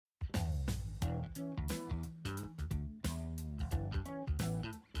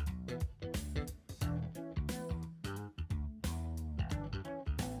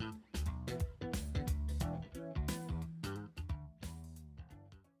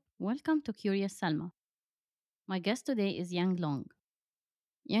Welcome to Curious Salma. My guest today is Yang Long.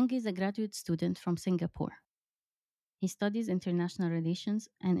 Yang is a graduate student from Singapore. He studies international relations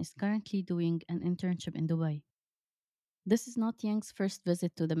and is currently doing an internship in Dubai. This is not Yang's first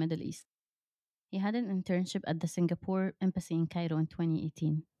visit to the Middle East. He had an internship at the Singapore Embassy in Cairo in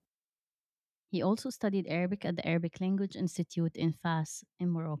 2018. He also studied Arabic at the Arabic Language Institute in Fas in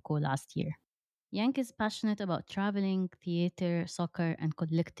Morocco last year. Yang is passionate about traveling, theater, soccer, and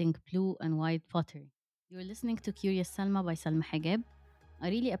collecting blue and white pottery. You're listening to Curious Salma by Salma Hageb. I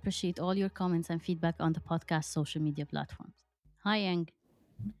really appreciate all your comments and feedback on the podcast social media platforms. Hi, Yang.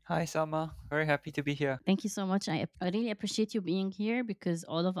 Hi, Salma. Very happy to be here. Thank you so much. I really appreciate you being here because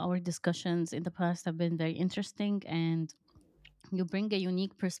all of our discussions in the past have been very interesting and you bring a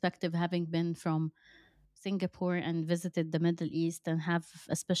unique perspective having been from Singapore and visited the Middle East and have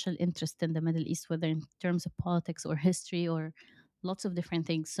a special interest in the Middle East, whether in terms of politics or history or lots of different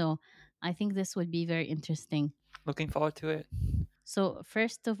things. So I think this will be very interesting. Looking forward to it. So,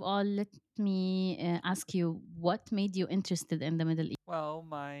 first of all, let me ask you what made you interested in the Middle East? Well,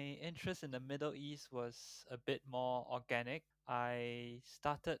 my interest in the Middle East was a bit more organic. I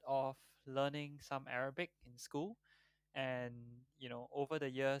started off learning some Arabic in school, and over the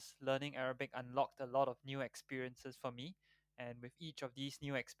years, learning Arabic unlocked a lot of new experiences for me. And with each of these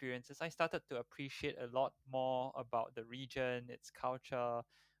new experiences, I started to appreciate a lot more about the region, its culture,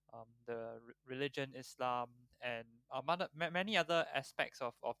 religion, Islam, and many other aspects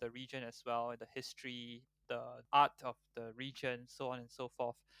of the region as well, the history, the art of the region, so on and so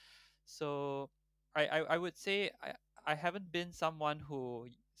forth. So I would say I haven't been someone who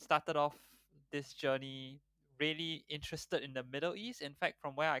started off this journey really interested in the Middle East. In fact,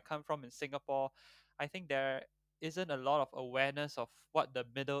 from where I come from in Singapore, I think there isn't a lot of awareness of what the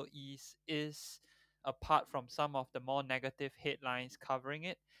Middle East is, apart from some of the more negative headlines covering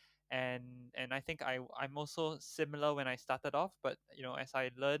it. And I think I'm also similar when I started off, but as I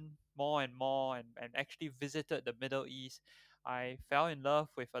learned more and more and actually visited the Middle East, I fell in love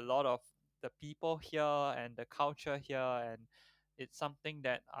with a lot of the people here and the culture here, and it's something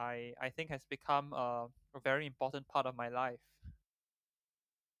that I think has become a very important part of my life.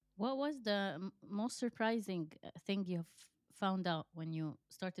 What was the most surprising thing you've found out when you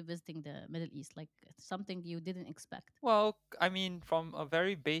started visiting the Middle East? Like something you didn't expect? Well, I mean, from a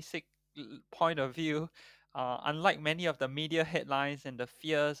very basic point of view, unlike many of the media headlines and the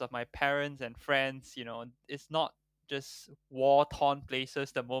fears of my parents and friends, it's not just war-torn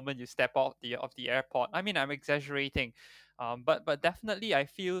places the moment you step out of the airport. I mean, I'm exaggerating, but definitely I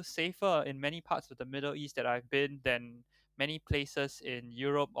feel safer in many parts of the Middle East that I've been than many places in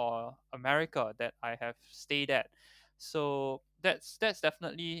Europe or America that I have stayed at. So that's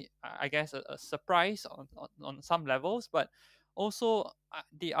definitely, I guess, a surprise on some levels. But also,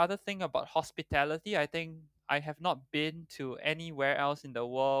 the other thing about hospitality, I think I have not been to anywhere else in the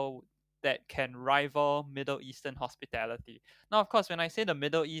world that can rival Middle Eastern hospitality. Now, of course, when I say the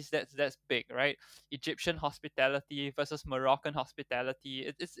Middle East, that's big, right? Egyptian hospitality versus Moroccan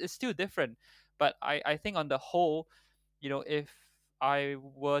hospitality, it's still different. But I think on the whole, if I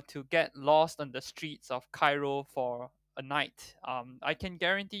were to get lost on the streets of Cairo for a night, I can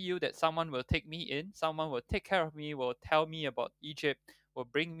guarantee you that someone will take me in, someone will take care of me, will tell me about Egypt, will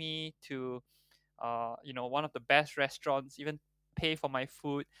bring me to, one of the best restaurants, even pay for my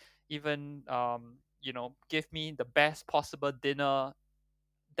food, even, give me the best possible dinner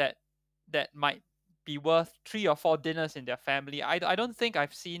that might be worth 3 or 4 dinners in their family. I don't think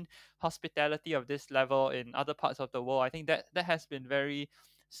I've seen hospitality of this level in other parts of the world. I think that has been very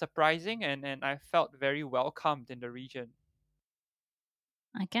surprising, and I felt very welcomed in the region.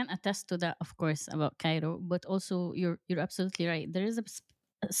 I can attest to that, of course, about Cairo, but also you're absolutely right. There is a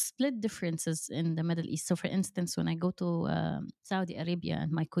split differences in the Middle East. So, for instance, when I go to Saudi Arabia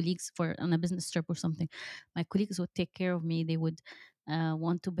and my colleagues for on a business trip or something, my colleagues would take care of me. They would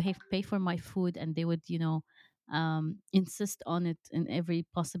want to pay for my food, and they would, insist on it in every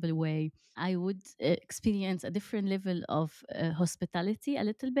possible way. I would experience a different level of hospitality a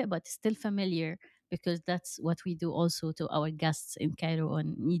little bit, but still familiar because that's what we do also to our guests in Cairo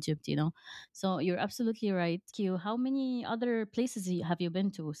and Egypt. So you're absolutely right. Q, how many other places have you been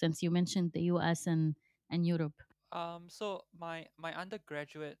to since you mentioned the US and Europe? So my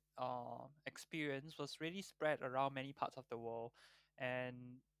undergraduate experience was really spread around many parts of the world, and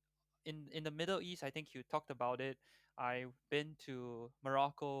in the Middle East, I think you talked about it. I've been to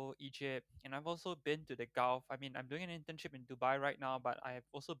Morocco, Egypt, and I've also been to the Gulf. I mean, I'm doing an internship in Dubai right now, but I have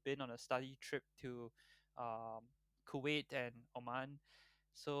also been on a study trip to um, Kuwait and Oman.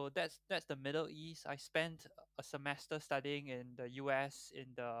 So that's the Middle East. I spent a semester studying in the US, in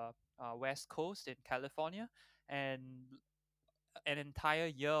the West Coast in California, and an entire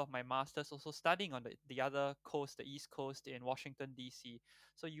year of my master's also studying on the other coast, the East Coast in Washington, D.C.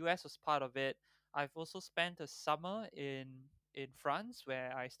 So US was part of it. I've also spent a summer in France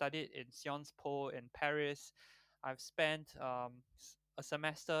where I studied in Sciences Po in Paris. I've spent a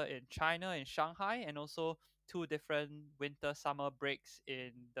semester in China, in Shanghai, and also two different winter summer breaks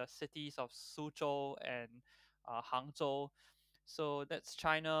in the cities of Suzhou and Hangzhou. So that's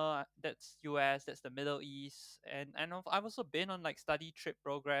China, that's US, that's the Middle East, and I've also been on like study trip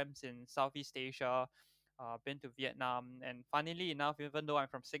programs in Southeast Asia. Been to Vietnam, and funnily enough, even though I'm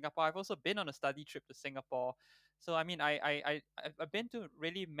from Singapore, I've also been on a study trip to Singapore. So I mean, I've been to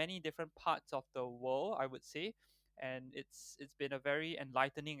really many different parts of the world, I would say, and it's been a very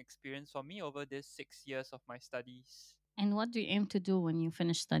enlightening experience for me over these 6 years of my studies. And what do you aim to do when you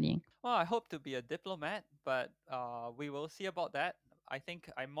finish studying? Well, I hope to be a diplomat, but we will see about that. I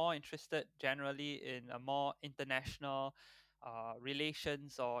think I'm more interested generally in a more international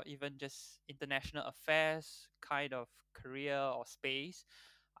relations or even just international affairs kind of career or space.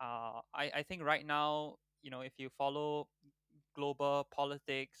 I think right now, if you follow global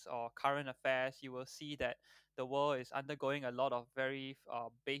politics or current affairs, you will see that the world is undergoing a lot of very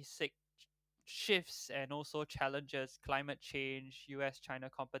basic shifts and also challenges, climate change, US China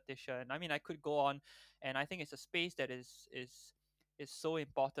competition. I mean, I could go on, and I think it's a space that is so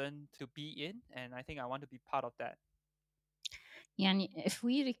important to be in, and I think I want to be part of that. يعني if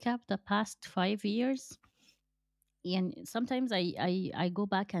we recap the past 5 years, and sometimes I go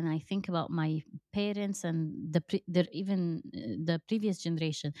back and I think about my parents and their even the previous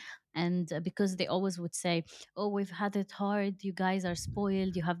generation, and because they always would say, oh, we've had it hard, you guys are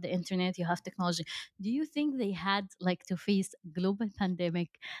spoiled, you have the internet, you have technology. Do you think they had like to face global pandemic,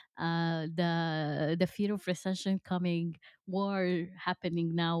 the fear of recession coming, war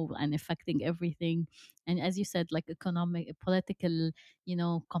happening now and affecting everything, and as you said, like economic political,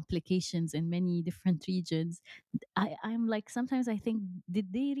 complications in many different regions? I'm like, sometimes I think,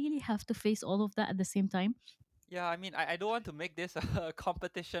 did they really have to face all of that at the same time? Yeah, I mean, I don't want to make this a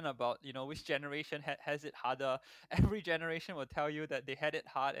competition about, which generation has it harder. Every generation will tell you that they had it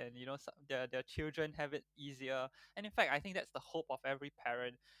hard, and, their children have it easier. And in fact, I think that's the hope of every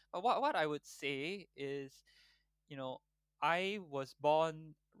parent. But what I would say is, you know, I was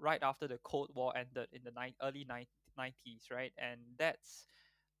born right after the Cold War ended in the early 90s, right? And that's,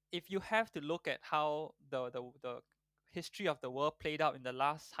 if you have to look at how the history of the world played out in the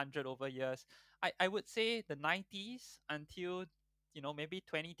last 100 over years, I would say the 90s until maybe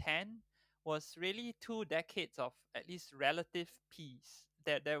 2010 was really 2 decades of at least relative peace.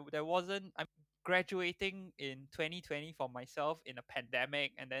 There wasn't, I'm graduating in 2020 for myself in a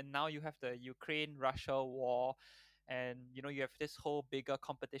pandemic, and then now you have the Ukraine Russia war, and you have this whole bigger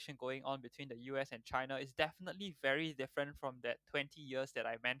competition going on between the US and China. Is definitely very different from that 20 years that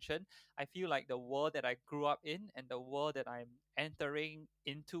I mentioned. I feel like the world that I grew up in and the world that I'm entering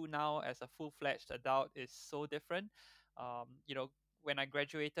into now as a full-fledged adult is so different. When I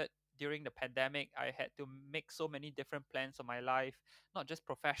graduated during the pandemic, I had to make so many different plans of my life, not just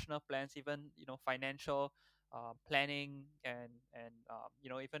professional plans, even financial planning, and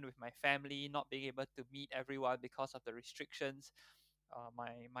even with my family, not being able to meet everyone because of the restrictions,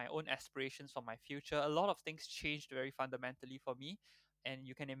 my own aspirations for my future. A lot of things changed very fundamentally for me, and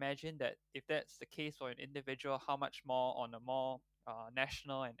you can imagine that if that's the case for an individual, how much more on a more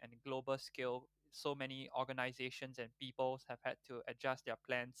national and global scale. So many organizations and peoples have had to adjust their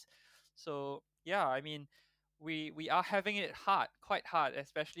plans. So yeah, I mean, we are having it hard, quite hard,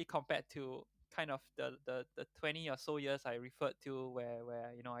 especially compared to kind of the 20 or so years I referred to, where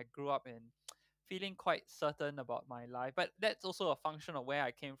I grew up in feeling quite certain about my life. But that's also a function of where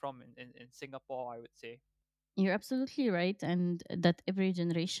I came from in Singapore, I would say. You're absolutely right, and that every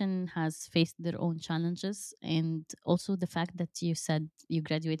generation has faced their own challenges. And also the fact that you said you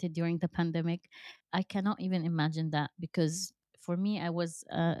graduated during the pandemic, I cannot even imagine that, because for me, I was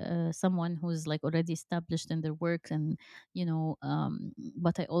someone who's like already established in their work, and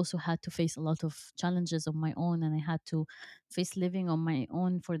but I also had to face a lot of challenges of my own, and I had to face living on my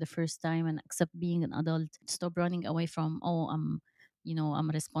own for the first time and accept being an adult. Stop running away from, oh, I'm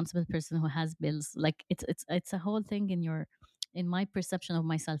a responsible person who has bills. Like it's a whole thing in my perception of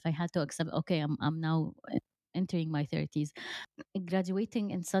myself. I had to accept, okay, I'm now entering my 30s,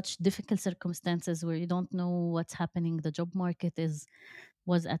 graduating in such difficult circumstances where you don't know what's happening. The job market is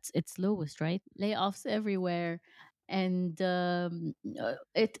was at its lowest, right? Layoffs everywhere. And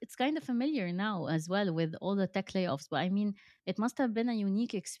it's kind of familiar now as well with all the tech layoffs. But I mean, it must have been a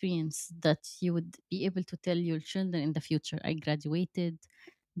unique experience that you would be able to tell your children in the future. I graduated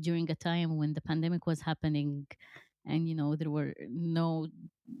during a time when the pandemic was happening, and there were no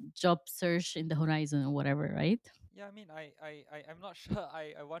job search in the horizon or whatever, right? Yeah, I mean, I'm not sure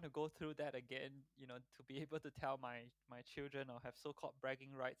I want to go through that again, to be able to tell my children or have so-called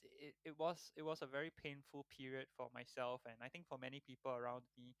bragging rights. It was a very painful period for myself, and I think for many people around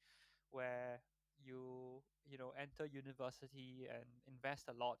me, where enter university and invest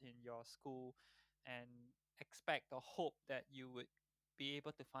a lot in your school and expect or hope that you would be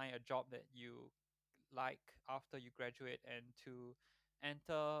able to find a job that you like after you graduate, and to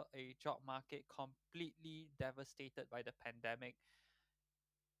enter a job market completely devastated by the pandemic.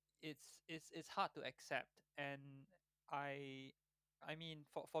 It's hard to accept. And i I mean,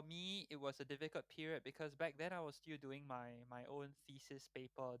 for me, it was a difficult period because back then I was still doing my own thesis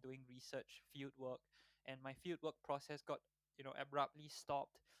paper, doing research field work, and my field work process got abruptly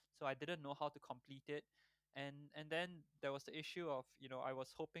stopped, so I didn't know how to complete it. And then there was the issue of, I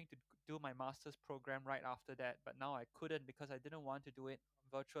was hoping to do my master's program right after that, but now I couldn't because I didn't want to do it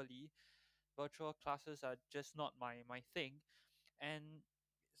virtually. Virtual classes are just not my thing. And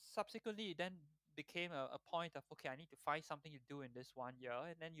subsequently it then became a point of, okay, I need to find something to do in this 1 year.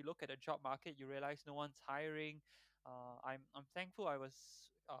 And then you look at the job market, you realize no one's hiring. I'm thankful I was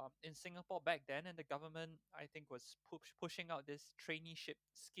in Singapore back then, and the government, I think, was pushing out this traineeship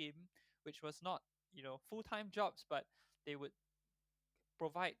scheme, which was not full-time jobs, but they would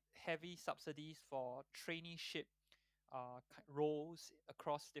provide heavy subsidies for traineeship roles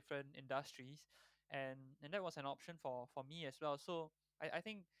across different industries. And that was an option for me as well. So I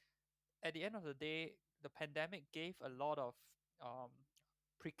think at the end of the day, the pandemic gave a lot of um,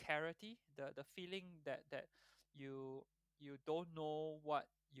 precarity, the feeling that you you don't know what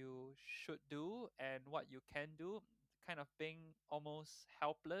you should do and what you can do, kind of being almost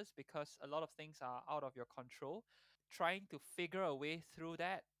helpless because a lot of things are out of your control. Trying to figure a way through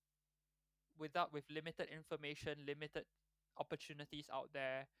that with limited information, limited opportunities out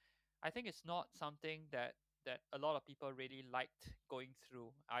there, I think it's not something that a lot of people really liked going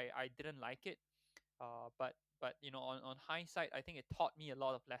through. I didn't like it, but on hindsight, I think it taught me a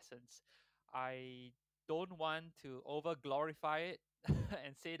lot of lessons. I don't want to over glorify it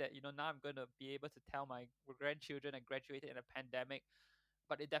and say that now I'm going to be able to tell my grandchildren I graduated in a pandemic,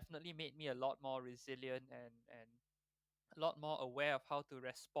 but it definitely made me a lot more resilient and a lot more aware of how to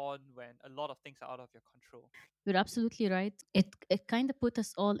respond when a lot of things are out of your control. You're absolutely right. It kind of put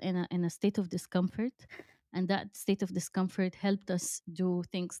us all in a state of discomfort, and that state of discomfort helped us do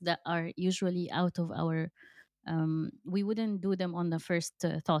things that are usually out of our. We wouldn't do them on the first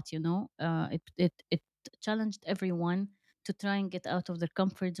thought. It challenged everyone to try and get out of their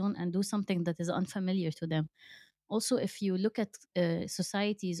comfort zone and do something that is unfamiliar to them. Also, if you look at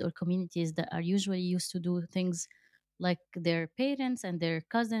societies or communities that are usually used to do things like their parents and their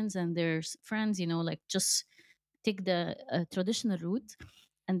cousins and their friends, like just take the traditional route,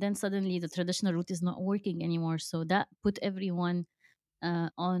 and then suddenly the traditional route is not working anymore, so that put everyone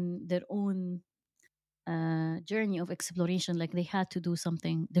on their own journey of exploration, like they had to do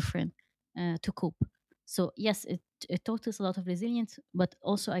something different to cope. So yes, it taught us a lot of resilience, but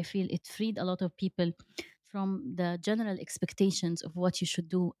also I feel it freed a lot of people from the general expectations of what you should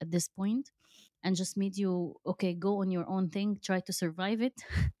do at this point, and just made you, okay, go on your own thing, try to survive it.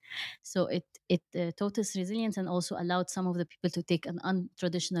 So it taught us resilience and also allowed some of the people to take an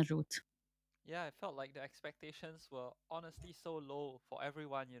untraditional route. Yeah, I felt like the expectations were honestly so low for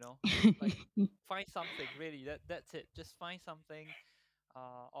everyone. Like, find something, really. That's it. Just find something.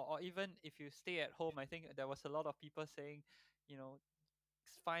 Or even if you stay at home, I think there was a lot of people saying, you know,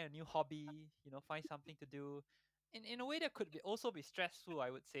 find a new hobby, find something to do. In a way that could also be stressful, I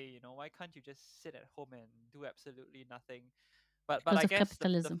would say. Why can't you just sit at home and do absolutely nothing? But Because I of guess the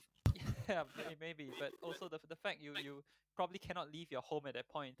capitalism. yeah, maybe, but also the fact you probably cannot leave your home at that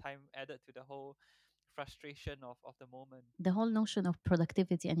point in time added to the whole frustration of the moment. The whole notion of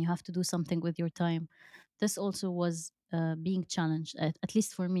productivity and you have to do something with your time, this also was being challenged, at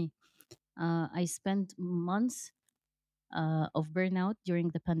least for me. I spent months of burnout during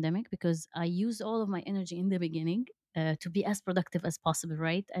the pandemic because I used all of my energy in the beginning to be as productive as possible,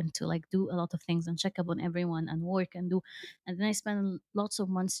 right? And to like do a lot of things and check up on everyone and work and do. And then I spent lots of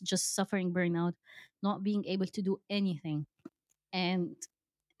months just suffering burnout, not being able to do anything. And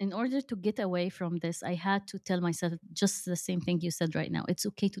in order to get away from this, I had to tell myself just the same thing you said right now. It's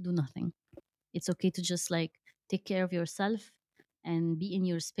okay to do nothing. It's okay to just like take care of yourself and be in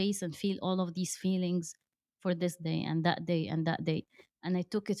your space and feel all of these feelings for this day and that day and that day. And I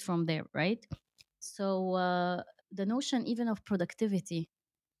took it from there, right? So the notion even of productivity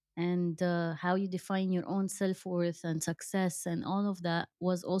and how you define your own self-worth and success and all of that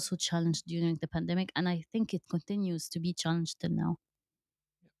was also challenged during the pandemic, and I think it continues to be challenged till now.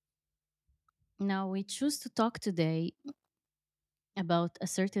 Yep. Now we choose to talk today about a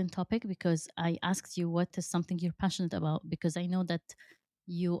certain topic because I asked you what is something you're passionate about, because I know that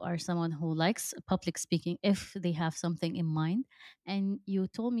you are someone who likes public speaking if they have something in mind. And you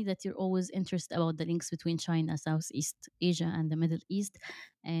told me that you're always interested about the links between China, Southeast Asia, and the Middle East,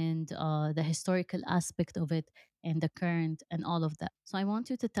 and the historical aspect of it, and the current, and all of that. So I want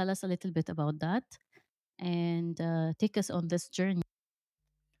you to tell us a little bit about that and take us on this journey.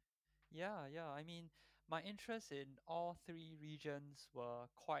 Yeah, yeah. I mean, my interests in all three regions were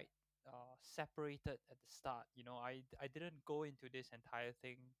quite separated at the start. I didn't go into this entire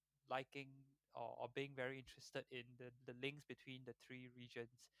thing liking or being very interested in the links between the three regions.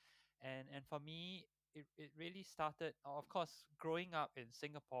 And for me, it really started, of course, growing up in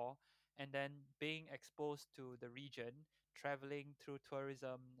Singapore and then being exposed to the region, traveling through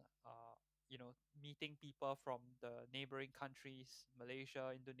tourism, meeting people from the neighboring countries,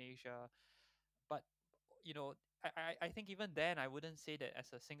 Malaysia, Indonesia. But I think even then I wouldn't say that as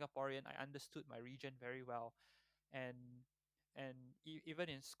a Singaporean I understood my region very well. And and even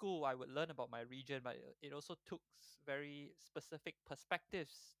in school I would learn about my region, but it also took very specific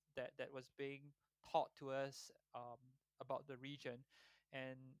perspectives that was being taught to us about the region.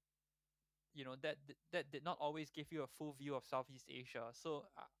 And that did not always give you a full view of Southeast Asia. So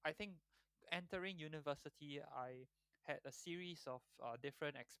I think entering university I had a series of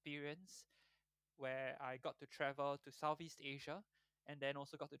different experience where I got to travel to Southeast Asia, and then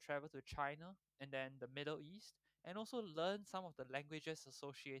also got to travel to China and then the Middle East, and also learn some of the languages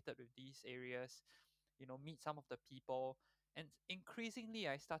associated with these areas, meet some of the people. And increasingly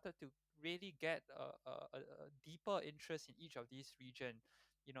I started to really get a deeper interest in each of these region.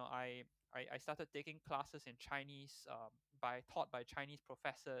 I started taking classes in Chinese, taught by Chinese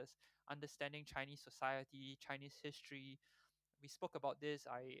professors, understanding Chinese society, Chinese history. We spoke about this.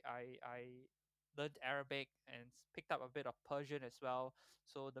 I learned Arabic and picked up a bit of Persian as well.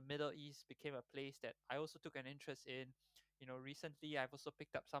 So the Middle East became a place that I also took an interest in. Recently I've also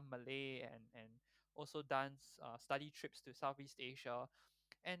picked up some Malay and also done study trips to Southeast Asia.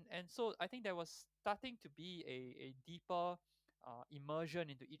 And so I think there was starting to be a deeper immersion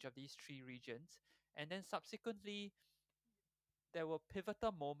into each of these three regions. And then subsequently there were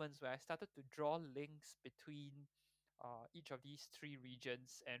pivotal moments where I started to draw links between each of these three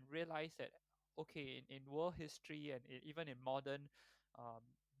regions and realize that, okay, in world history and even in modern um,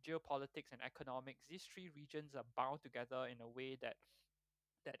 geopolitics and economics, these three regions are bound together in a way that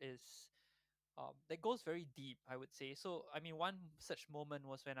goes very deep, I would say. So, I mean, one such moment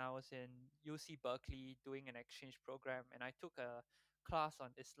was when I was in UC Berkeley doing an exchange program, and I took a class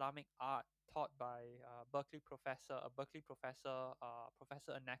on Islamic art taught by Berkeley professor,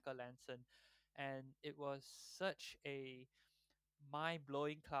 Professor Anaka Lanson. And it was such a mind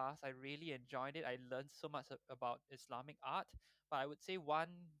blowing class. I really enjoyed it. I learned so much about Islamic art. But I would say one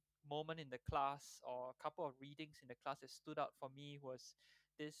moment in the class, or a couple of readings in the class that stood out for me, was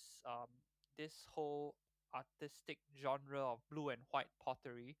this this whole artistic genre of blue and white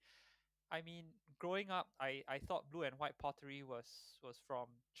pottery. I mean, growing up, I thought blue and white pottery was from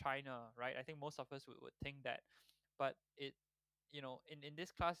China, right? I think most of us would think that. But in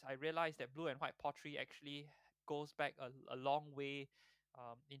this class I realized that blue and white pottery actually goes back a long way,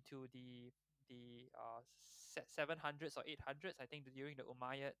 into the 700s or 800s, I think, during the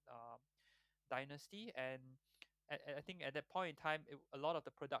Umayyad dynasty. And I think at that point in time a lot of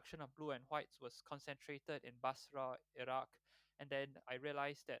the production of blue and whites was concentrated in Basra, Iraq. And then I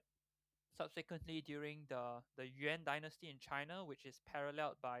realized that subsequently, during the Yuan dynasty in China, which is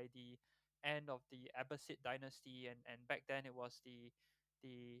paralleled by the end of the Abbasid dynasty, and back then it was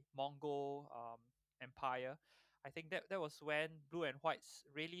the Mongol Empire. I think that was when blue and whites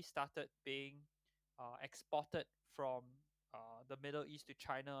really started being exported from the Middle East to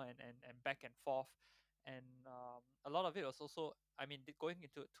China, and back and forth. And a lot of it was also, I mean, going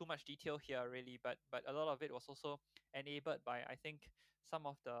into too much detail here really, but a lot of it was also enabled by, I think, some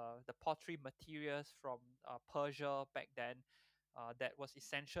of the pottery materials from Persia back then, that was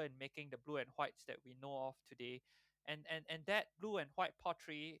essential in making the blue and whites that we know of today. And that blue and white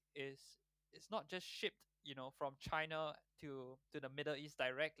pottery is not just shipped, from China to the Middle East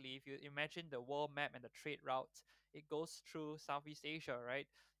directly. If you imagine the world map and the trade routes, it goes through Southeast Asia, right?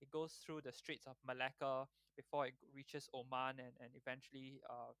 It goes through the Straits of Malacca before it reaches Oman, and eventually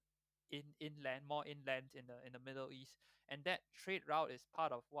inland, more inland in the Middle East, and that trade route is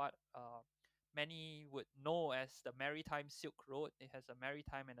part of what many would know as the Maritime Silk Road. It has a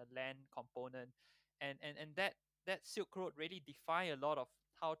maritime and a land component, and that Silk Road really defined a lot of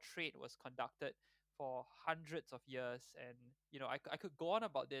how trade was conducted for hundreds of years. And I could go on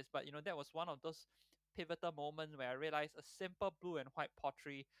about this, but that was one of those pivotal moments where I realized a simple blue and white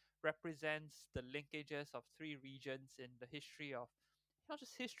pottery represents the linkages of three regions in the history of not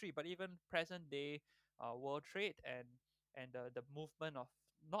just history but even present day world trade, and the movement of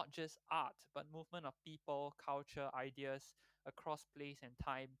not just art but movement of people, culture, ideas across place and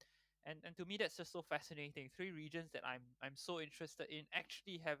time. And to me that's just so fascinating. Three regions that I'm so interested in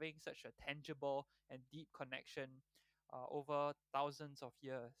actually having such a tangible and deep connection over thousands of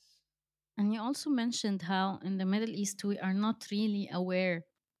years. And you also mentioned how in the Middle East we are not really aware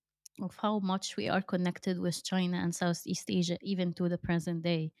of how much we are connected with China and Southeast Asia, even to the present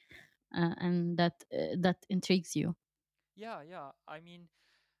day, and that intrigues you. Yeah, yeah. I mean,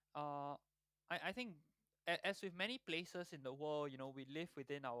 uh, I think as with many places in the world, we live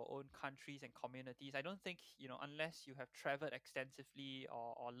within our own countries and communities. I don't think, unless you have traveled extensively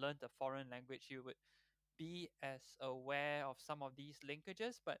or learned a foreign language, you would be as aware of some of these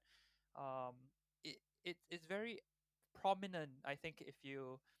linkages. But it's very prominent. I think if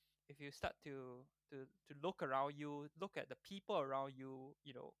you start to look around you, look at the people around you,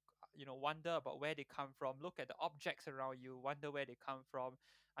 wonder about where they come from, look at the objects around you, wonder where they come from.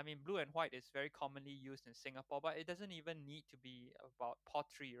 I mean, blue and white is very commonly used in Singapore, but it doesn't even need to be about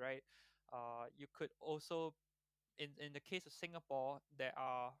pottery, right? You could also, in the case of Singapore, there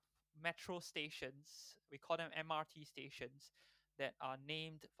are metro stations. We call them MRT stations that are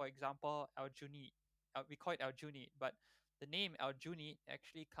named, for example, Al Junid. We call it Al Junid, but the name Al Junid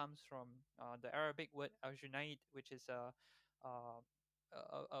actually comes from the Arabic word Al Junaid, which is uh,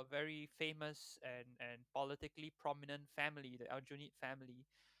 a very famous and politically prominent family, the Al Junid family,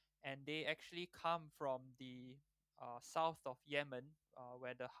 and they actually come from the south of Yemen,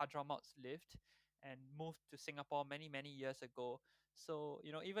 where the Hadramauts lived, and moved to Singapore many many years ago. So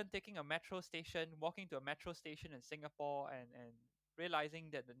even taking a metro station, walking to a metro station in Singapore, and realizing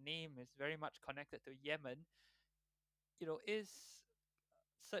that the name is very much connected to Yemen, is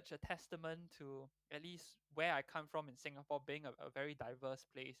such a testament to at least where I come from in Singapore being a very diverse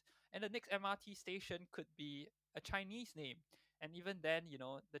place. And the next MRT station could be a Chinese name. And even then,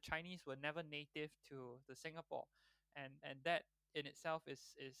 the Chinese were never native to the Singapore. And that in itself is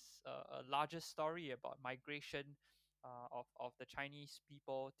a larger story about migration of the Chinese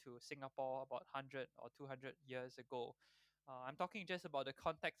people to Singapore about 100 or 200 years ago. I'm talking just about the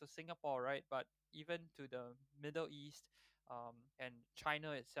context of Singapore, right? But even to the Middle East, and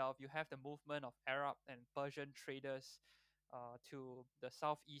China itself, you have the movement of Arab and Persian traders to the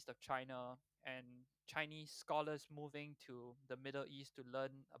southeast of China, and Chinese scholars moving to the Middle East to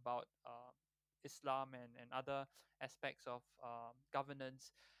learn about Islam and other aspects of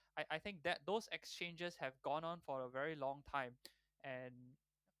governance. I think that those exchanges have gone on for a very long time, and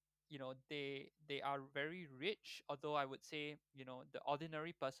they are very rich, although I would say the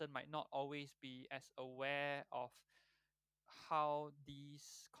ordinary person might not always be as aware of how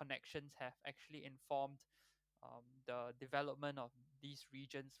these connections have actually informed the development of these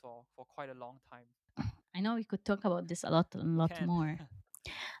regions for quite a long time. I know we could talk about this a We lot can. more,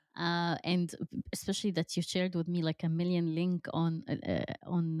 and especially that you shared with me like a million link on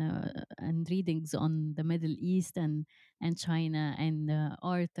and readings on the Middle East and China and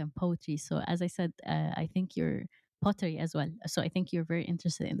art and poetry. So as I said, I think you're pottery as well. So I think you're very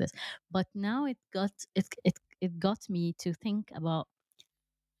interested in this. But now it got me to think about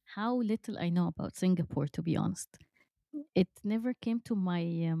how little I know about Singapore. To be honest, it never came to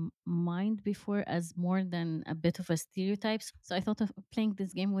my mind before as more than a bit of a stereotypes. So I thought of playing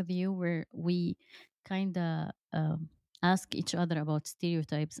this game with you where we kind of ask each other about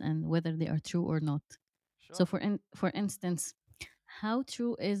stereotypes and whether they are true or not. So Sure. for instance, how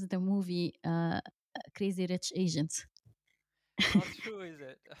true is the movie Crazy Rich Asians How true is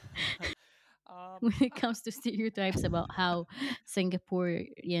it? when it I, comes to stereotypes about how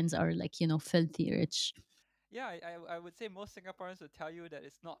Singaporeans are like, filthy rich? yeah, I would say most Singaporeans would tell you that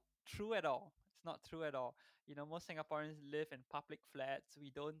it's not true at all. It's not true at all. Most Singaporeans live in public flats. We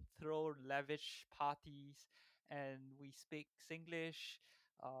don't throw lavish parties, and we speak Singlish,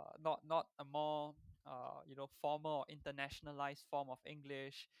 not a more formal or internationalized form of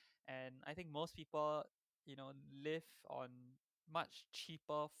English. And I think most people live on much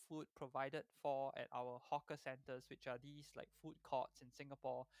cheaper food provided for at our hawker centers, which are these like food courts in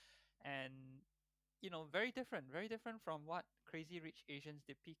Singapore. And very different from what Crazy Rich Asians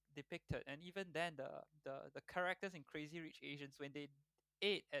depicted, and even then, the characters in Crazy Rich Asians, when they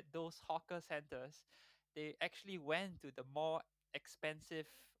ate at those hawker centers, they actually went to the more expensive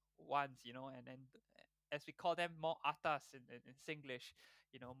ones, and as we call them, more atas in Singlish,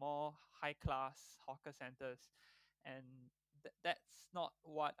 more high class hawker centers, and that's not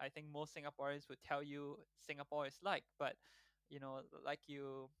what I think most Singaporeans would tell you Singapore is like. But like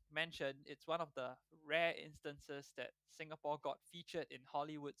you mentioned, it's one of the rare instances that Singapore got featured in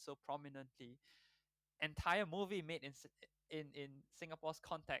Hollywood so prominently. Entire movie made in Singapore's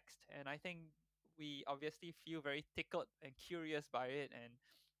context, and I think we obviously feel very tickled and curious by it, and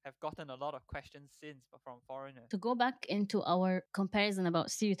have gotten a lot of questions since from foreigners. To go back into our comparison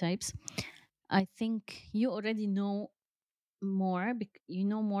about stereotypes, I think you already know more. You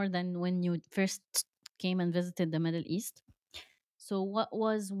know more than when you first came and visited the Middle East. So, what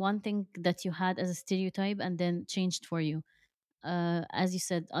was one thing that you had as a stereotype and then changed for you? As you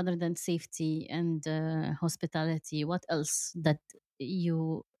said, other than safety and hospitality, what else that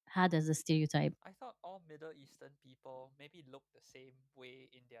you had as a stereotype? I thought all Middle Eastern people maybe look the same way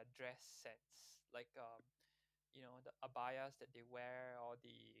in their dress sense, like the abayas that they wear, or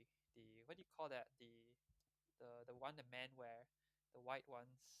the what do you call that, the one the men wear, the white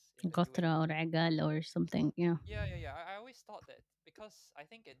ones in the Qatra or UAE. Agal or something. Yeah. Yeah, yeah, yeah. I always thought that, because I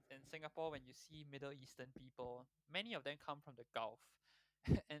think in Singapore, when you see Middle Eastern people, many of them come from the Gulf.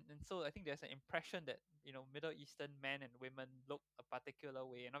 And so I think there's an impression that, Middle Eastern men and women look a particular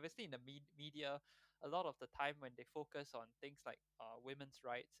way. And obviously in the media, a lot of the time when they focus on things like women's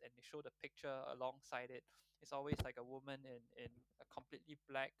rights, and they show the picture alongside it, it's always like a woman in a completely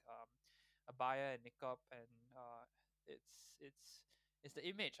black abaya and niqab, and it's it's it's the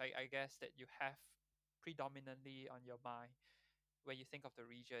image, I guess, that you have predominantly on your mind when you think of the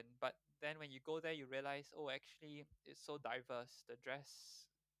region. But then when you go there, you realize, oh, actually, it's so diverse. The dress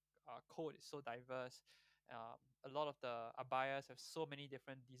code is so diverse. A lot of the abayas have so many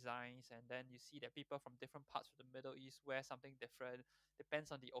different designs, and then you see that people from different parts of the Middle East wear something different.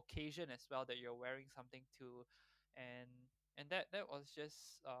 Depends on the occasion as well that you're wearing something to, and that was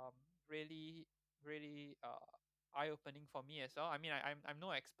just really really eye opening for me as well. I mean, I'm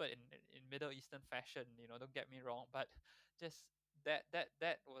no expert in Middle Eastern fashion, don't get me wrong, but just that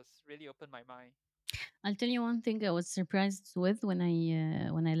was really opened my mind. I'll tell you one thing I was surprised with when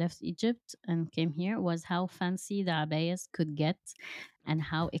I left Egypt and came here was how fancy the abayas could get and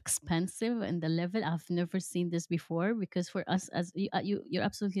how expensive and the level. I've never seen this before because for us, as you're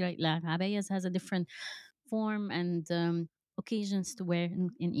absolutely right. Like abayas has a different form and occasions to wear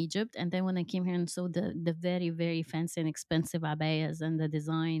in Egypt. And then when I came here and saw the very very fancy and expensive abayas and the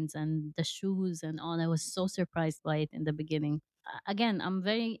designs and the shoes and all, I was so surprised by it in the beginning. Again,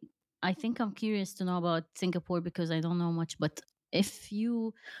 I think I'm curious to know about Singapore because I don't know much. But if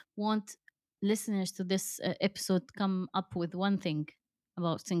you want listeners to this episode come up with one thing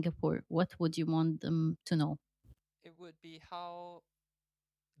about Singapore, what would you want them to know? It would be how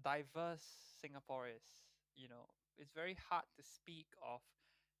diverse Singapore is. It's very hard to speak of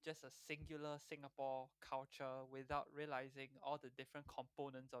just a singular Singapore culture without realizing all the different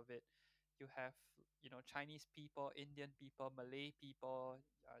components of it. You have, Chinese people, Indian people, Malay people,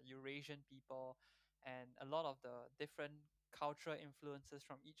 Eurasian people, and a lot of the different cultural influences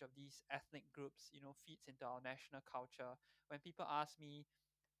from each of these ethnic groups, feeds into our national culture. When people ask me,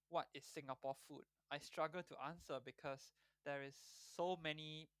 what is Singapore food? I struggle to answer because there is so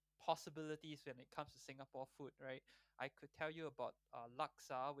many possibilities when it comes to Singapore food, right? I could tell you about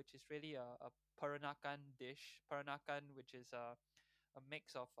laksa, which is really a Peranakan dish. Peranakan, which is a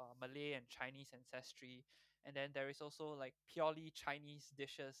mix of Malay and Chinese ancestry. And then there is also like purely Chinese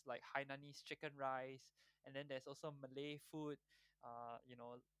dishes like Hainanese chicken rice. And then there's also Malay food,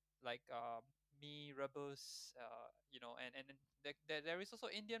 like mee rebus, and then there is also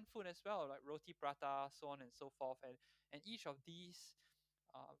Indian food as well, like roti prata, so on and so forth. And each of these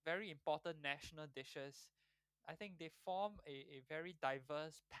very important national dishes, I think they form a very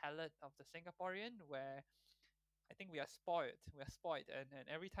diverse palette of the Singaporean, where I think we are spoiled. We are spoiled, and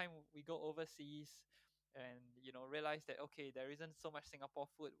every time we go overseas, and realize that, okay, there isn't so much Singapore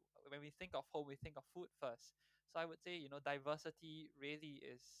food. When we think of home, we think of food first. So I would say, diversity really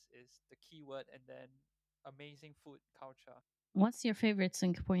is the key word, and then amazing food culture. What's your favorite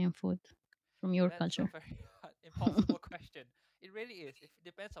Singaporean food from your That's a culture? very hard, impossible question. It really is. It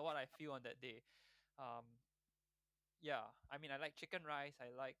depends on what I feel on that day. Yeah, I mean, I like chicken rice. I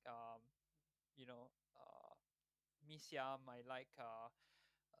like you know, mee siam. I like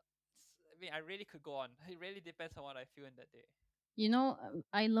I mean, I really could go on. It really depends on what I feel in that day.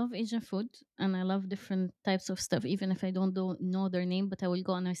 I love Asian food and I love different types of stuff, even if I don't know their name, but I will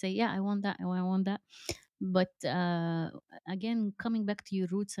go and I say, yeah, I want that, I want that. But again, coming back to your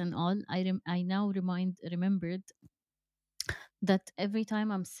roots and all, I now remembered that every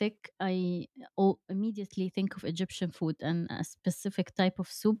time I'm sick, I immediately think of Egyptian food and a specific type of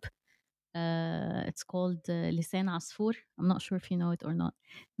soup. It's called lisan asfour. I'm not sure if you know it or not.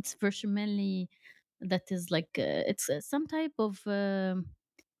 It's vermicelli that is like it's some type of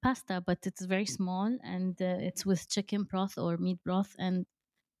pasta, but it's very small and it's with chicken broth or meat broth. And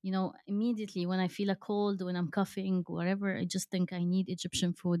immediately when I feel a cold, when I'm coughing, whatever, I just think I need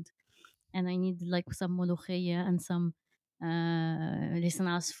Egyptian food and I need like some molokhia and some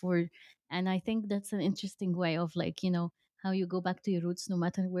lisanas for. And I think that's an interesting way of like, how you go back to your roots no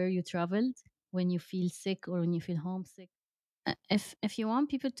matter where you traveled when you feel sick or when you feel homesick. If you want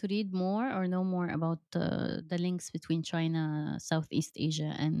people to read more or know more about the links between China, Southeast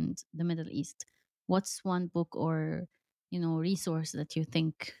Asia, and the Middle East, what's one book or resource that you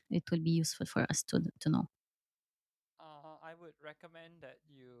think it will be useful for us to know? I would recommend that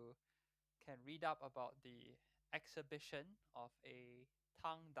you can read up about the exhibition of a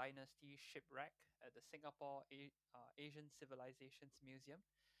Tang Dynasty shipwreck at the Singapore Asian Civilizations Museum.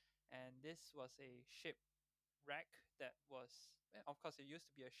 And this was a shipwreck that was, of course, it used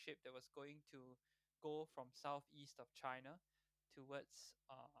to be a ship that was going to go from southeast of China towards,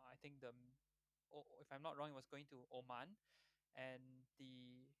 I think if I'm not wrong, it was going to Oman, and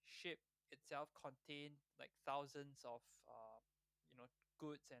the ship itself contained like thousands of you know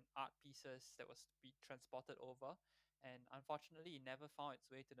goods and art pieces that was to be transported over. And unfortunately, it never found its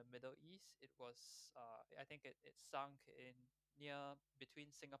way to the Middle East. It was, I think, it sunk in near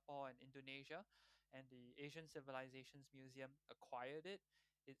between Singapore and Indonesia, and the Asian Civilizations Museum acquired it.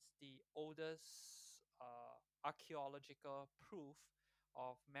 It's the oldest archaeological proof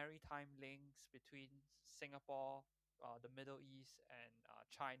of maritime links between Singapore, the Middle East, and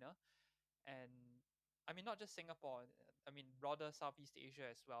China. And I mean, not just Singapore, I mean, broader Southeast Asia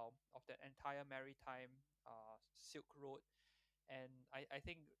as well, of the entire maritime Silk Road. And I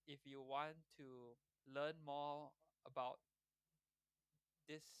think if you want to learn more about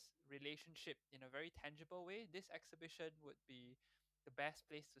this relationship in a very tangible way, this exhibition would be the best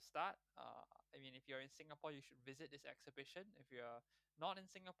place to start. I mean, if you're in Singapore, you should visit this exhibition. If you're not in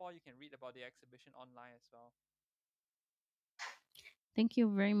Singapore, you can read about the exhibition online as well. Thank you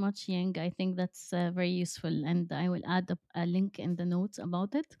very much, Yang. I think that's very useful, and I will add a link in the notes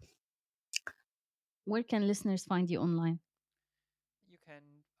about it. Where can listeners find you online? You can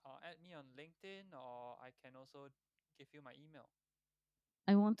add me on LinkedIn, or I can also give you my email.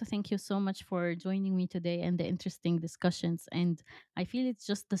 I want to thank you so much for joining me today and the interesting discussions. And I feel it's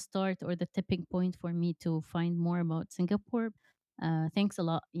just the start or the tipping point for me to find more about Singapore. Thanks a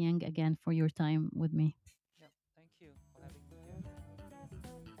lot, Yang, again for your time with me.